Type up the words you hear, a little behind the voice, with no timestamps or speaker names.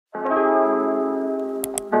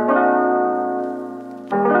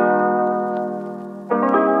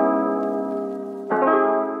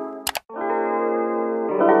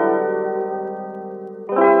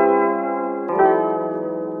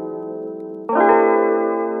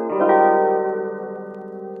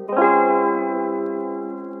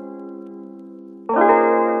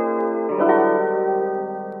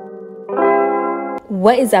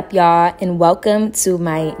What is up, y'all, and welcome to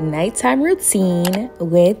my nighttime routine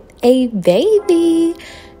with a baby.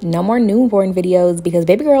 No more newborn videos because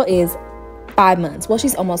baby girl is 5 months. Well,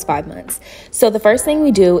 she's almost 5 months. So the first thing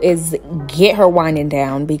we do is get her winding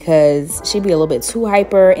down because she'd be a little bit too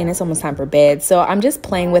hyper and it's almost time for bed. So I'm just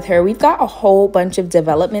playing with her. We've got a whole bunch of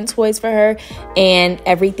development toys for her and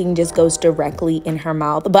everything just goes directly in her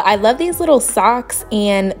mouth. But I love these little socks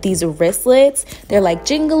and these wristlets. They're like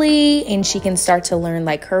jingly and she can start to learn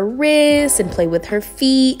like her wrists and play with her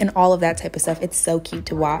feet and all of that type of stuff. It's so cute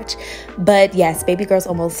to watch. But yes, baby girl's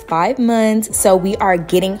almost 5 months. So we are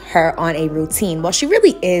getting her on a routine. Well, she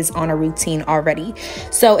really is on a routine already.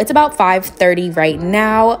 So it's about 5:30 right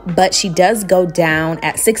now, but she does go down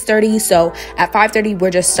at 6:30. So at 5:30, we're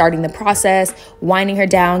just starting the process, winding her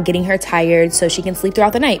down, getting her tired so she can sleep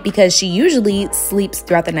throughout the night because she usually sleeps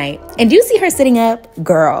throughout the night. And do you see her sitting up?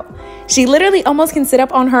 Girl, she literally almost can sit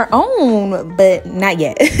up on her own, but not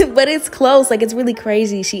yet. But it's close. Like, it's really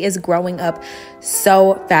crazy. She is growing up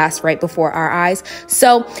so fast right before our eyes.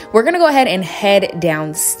 So we're going to go ahead and head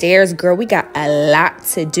downstairs. Girl, we got a lot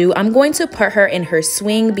to do. I'm going to put her in her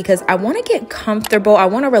swing because I want to get comfortable. I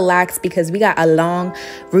want to relax because we got a long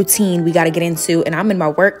routine we got to get into, and I'm in my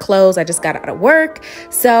work clothes. I just got out of work.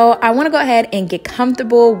 So I want to go ahead and get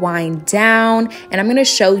comfortable, wind down, and I'm going to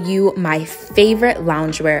show you my favorite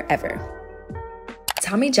loungewear ever.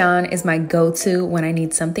 Tommy John is my go-to when I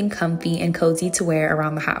need something comfy and cozy to wear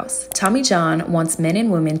around the house. Tommy John wants men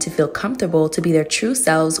and women to feel comfortable to be their true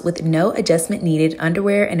selves with no adjustment needed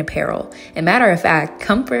underwear and apparel. And matter of fact,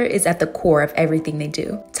 comfort is at the core of everything they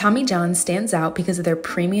do. Tommy John stands out because of their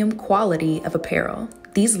premium quality of apparel.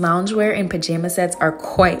 These loungewear and pajama sets are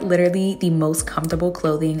quite literally the most comfortable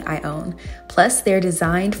clothing I own. Plus, they're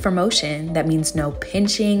designed for motion. That means no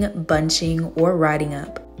pinching, bunching, or riding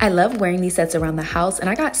up. I love wearing these sets around the house, and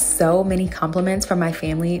I got so many compliments from my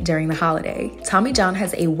family during the holiday. Tommy John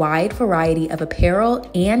has a wide variety of apparel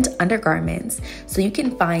and undergarments, so you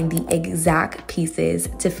can find the exact pieces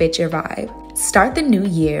to fit your vibe. Start the new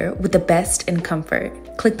year with the best in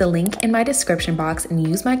comfort. Click the link in my description box and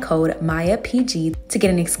use my code MAYAPG to get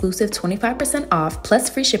an exclusive 25% off plus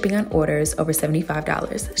free shipping on orders over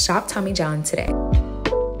 $75. Shop Tommy John today.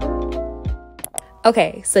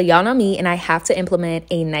 Okay, so y'all know me and I have to implement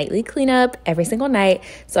a nightly cleanup every single night.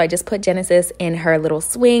 So I just put Genesis in her little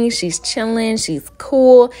swing. She's chilling, she's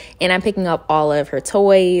cool, and I'm picking up all of her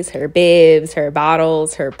toys, her bibs, her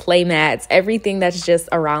bottles, her play mats, everything that's just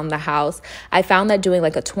around the house. I found that doing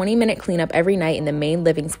like a 20-minute cleanup every night in the main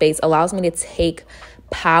living space allows me to take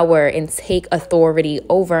power and take authority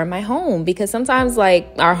over my home, because sometimes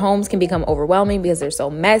like our homes can become overwhelming because they're so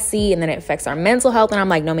messy and then it affects our mental health. And I'm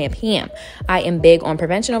like, no ma'am, Pam, I am big on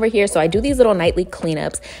prevention over here. So I do these little nightly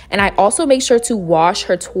cleanups, and I also make sure to wash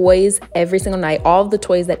her toys every single night, all of the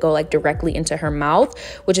toys that go like directly into her mouth,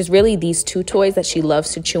 which is really these 2 toys that she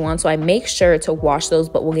loves to chew on. So I make sure to wash those,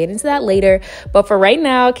 but we'll get into that later. But for right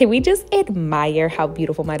now, can we just admire how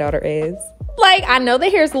beautiful my daughter is? Like, I know the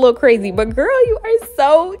hair's a little crazy, but girl, you are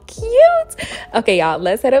so cute. Okay, y'all,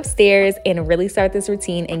 let's head upstairs and really start this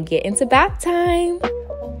routine and get into bath time.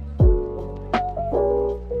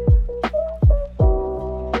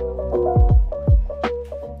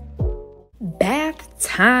 Bath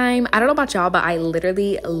time. I don't know about y'all, but I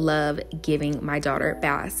literally love giving my daughter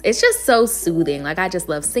baths. It's just so soothing. Like, I just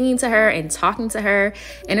love singing to her and talking to her,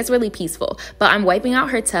 and it's really peaceful. But I'm wiping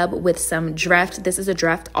out her tub with some Dreft. This is a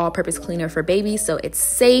Dreft all-purpose cleaner for babies, so it's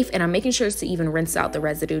safe, and I'm making sure to even rinse out the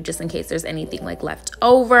residue just in case there's anything like left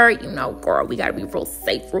over. You know, girl, we gotta be real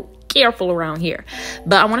safe, real careful around here.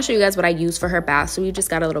 But I want to show you guys what I use for her bath. So we just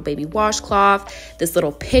got a little baby washcloth, this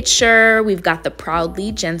little pitcher. We've got the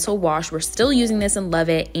Proudly Gentle wash. We're still using this and love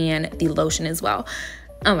it, and the lotion as well.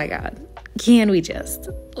 Oh my God, can we just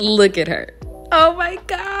look at her? Oh my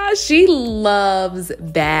gosh, she loves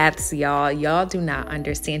baths, y'all. Y'all do not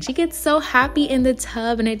understand. She gets so happy in the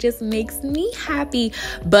tub, and it just makes me happy.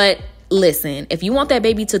 But listen, if you want that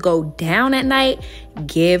baby to go down at night,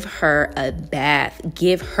 give her a bath.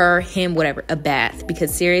 Give her, him, whatever, a bath.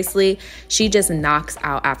 Because seriously, she just knocks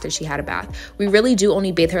out after she had a bath. We really do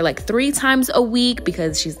only bathe her like 3 times a week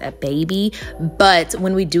because she's a baby. But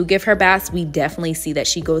when we do give her baths, we definitely see that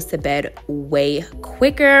she goes to bed way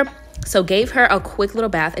quicker. So gave her a quick little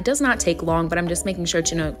bath. It does not take long, but I'm just making sure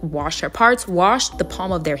to, wash her parts. Wash the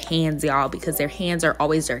palm of their hands, y'all, because their hands are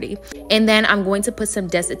always dirty. And then I'm going to put some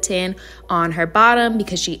Desitin on her bottom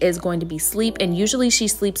because she is going to be asleep. And usually she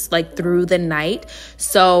sleeps like through the night.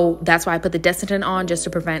 So that's why I put the Desitin on, just to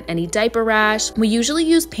prevent any diaper rash. We usually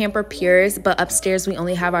use Pamper Pures, but upstairs we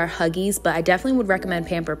only have our Huggies. But I definitely would recommend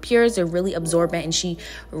Pamper Pures. They're really absorbent and she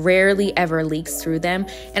rarely ever leaks through them.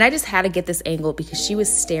 And I just had to get this angle because she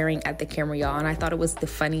was staring at the camera, y'all, and I thought it was the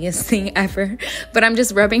funniest thing ever. But I'm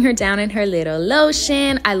just rubbing her down in her little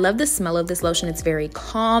lotion. I love the smell of this lotion. It's very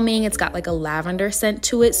calming. It's got like a lavender scent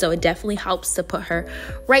to it, so it definitely helps to put her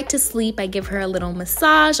right to sleep. I give her a little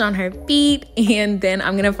massage on her feet, and then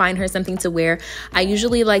I'm gonna find her something to wear. I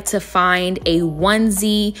usually like to find a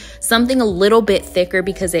onesie, something a little bit thicker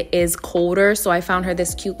because it is colder. So I found her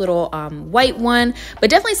this cute little white one, but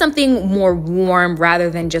definitely something more warm rather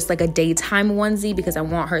than just like a daytime onesie, because I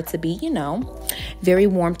want her to be, very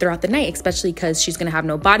warm throughout the night, especially because she's going to have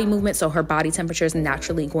no body movement. So her body temperature is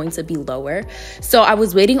naturally going to be lower. So I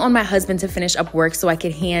was waiting on my husband to finish up work so I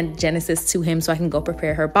could hand Genesis to him so I can go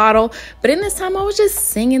prepare her bottle. But in this time, I was just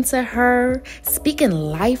singing to her, speaking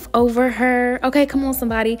life over her. Okay, come on,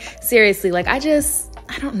 somebody. Seriously, like I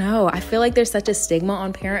don't know. I feel like there's such a stigma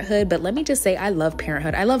on parenthood, but let me just say I love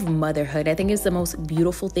parenthood. I love motherhood. I think it's the most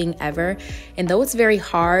beautiful thing ever. And though it's very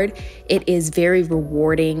hard, it is very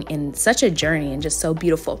rewarding and such a journey and just so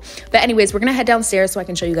beautiful. But anyways, we're going to head downstairs so I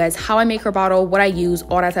can show you guys how I make her bottle, what I use,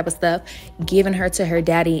 all that type of stuff, giving her to her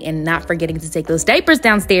daddy and not forgetting to take those diapers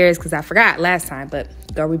downstairs because I forgot last time, but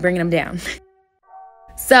girl, we bringing them down.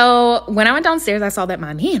 So when I went downstairs, I saw that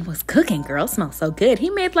my man was cooking, girl. It smells so good.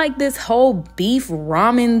 He made like this whole beef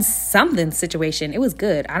ramen something situation. It was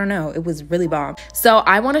good. I don't know. It was really bomb. So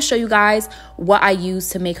I want to show you guys what I use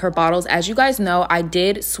to make her bottles. As you guys know, I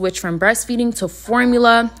did switch from breastfeeding to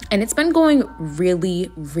formula, and it's been going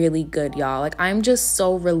really, really good, y'all. Like, I'm just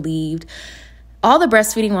so relieved. All the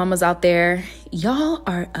breastfeeding mamas out there, y'all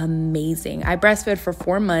are amazing. I breastfed for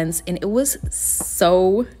 4 months and it was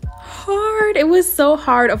so hard. It was so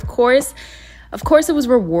hard. Of course, it was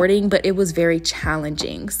rewarding, but it was very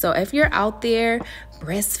challenging. So if you're out there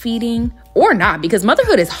breastfeeding or not, because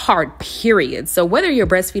motherhood is hard, period. So whether you're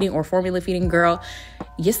breastfeeding or formula feeding, girl,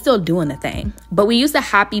 you're still doing the thing. But we use the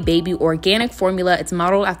Happy Baby organic formula. It's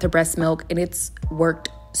modeled after breast milk and it's worked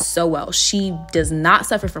so well. She does not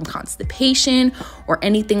suffer from constipation or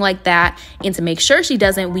anything like that. And to make sure she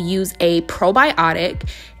doesn't, we use a probiotic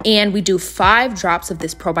and we do 5 drops of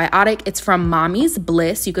this probiotic. It's from Mommy's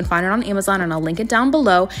Bliss. You can find it on Amazon and I'll link it down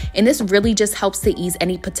below. And this really just helps to ease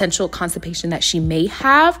any potential constipation that she may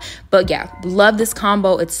have. But yeah, love this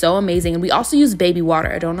combo. It's so amazing. And we also use baby water.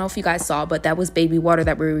 I don't know if you guys saw, but that was baby water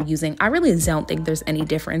that we were using. I really don't think there's any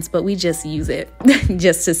difference, but we just use it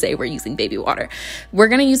just to say we're using baby water. We're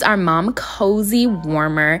going to use our Mom Cozy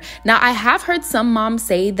warmer. Now, I have heard some moms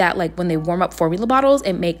say that like when they warm up formula bottles,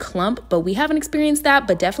 it may clump, but we haven't experienced that.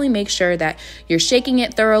 But definitely make sure that you're shaking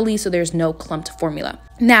it thoroughly so there's no clumped formula.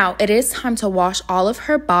 Now, it is time to wash all of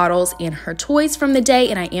her bottles and her toys from the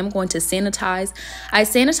day, and I am going to sanitize. I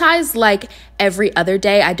sanitize like every other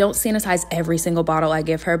day. I don't sanitize every single bottle I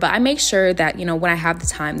give her, but I make sure that, when I have the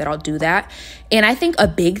time that I'll do that. And I think a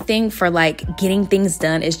big thing for like getting things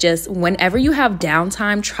done is just whenever you have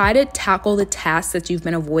downtime, try to tackle the tasks that you've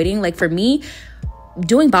been avoiding. Like for me,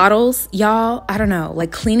 doing bottles, y'all, I don't know,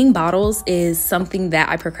 like cleaning bottles is something that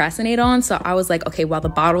I procrastinate on. So I was like, okay, while the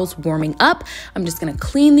bottle's warming up, I'm just gonna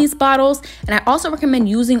clean these bottles. And I also recommend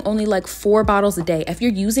using only like 4 bottles a day. If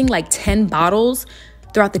you're using like 10 bottles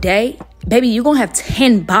throughout the day, baby, you're gonna have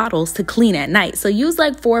 10 bottles to clean at night. So use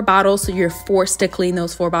like 4 bottles so you're forced to clean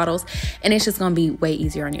those 4 bottles and it's just gonna be way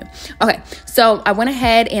easier on you. Okay, so I went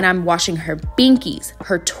ahead and I'm washing her binkies,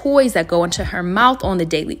 her toys that go into her mouth on the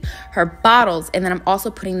daily, her bottles, and then I'm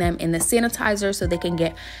also putting them in the sanitizer so they can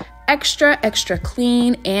get extra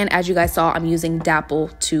clean. And as you guys saw, I'm using Dapple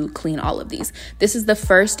to clean all of these. This is the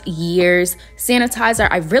first year's sanitizer.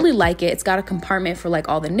 I really like it. It's got a compartment for like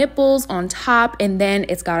all the nipples on top, and then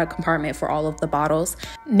it's got a compartment for all of the bottles.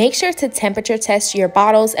 Make sure to temperature test your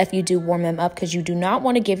bottles if you do warm them up, because you do not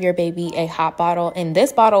want to give your baby a hot bottle. And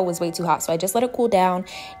this bottle was way too hot, so I just let it cool down,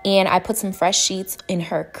 and I put some fresh sheets in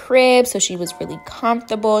her crib so she was really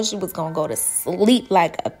comfortable. She was gonna go to sleep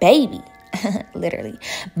like a baby. Literally.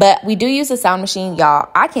 But we do use a sound machine, y'all.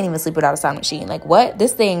 I can't even sleep without a sound machine. Like, what?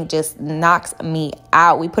 This thing just knocks me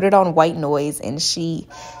out. We put it on white noise and she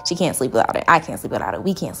can't sleep without it. I can't sleep without it.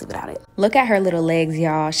 We can't sleep without it. Look at her little legs,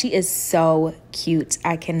 y'all. She is so cute.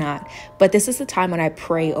 I cannot. But this is the time when I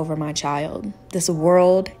pray over my child. This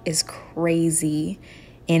world is crazy.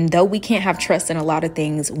 And though we can't have trust in a lot of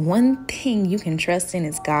things, one thing you can trust in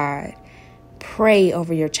is God. Pray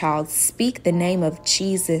over your child. Speak the name of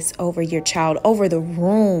Jesus over your child, over the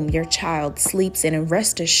room your child sleeps in, and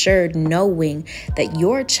rest assured knowing that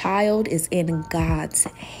your child is in God's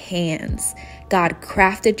hands. God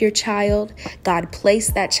crafted your child. God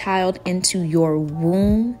placed that child into your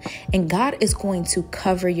womb, and God is going to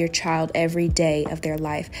cover your child every day of their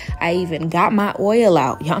life. I even got my oil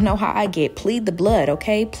out. Y'all know how I get. Plead the blood,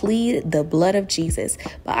 okay? Plead the blood of Jesus.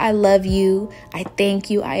 But I love you. I thank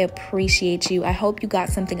you. I appreciate you. I hope you got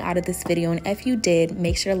something out of this video, and if you did,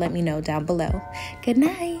 make sure to let me know down below. Good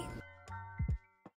night.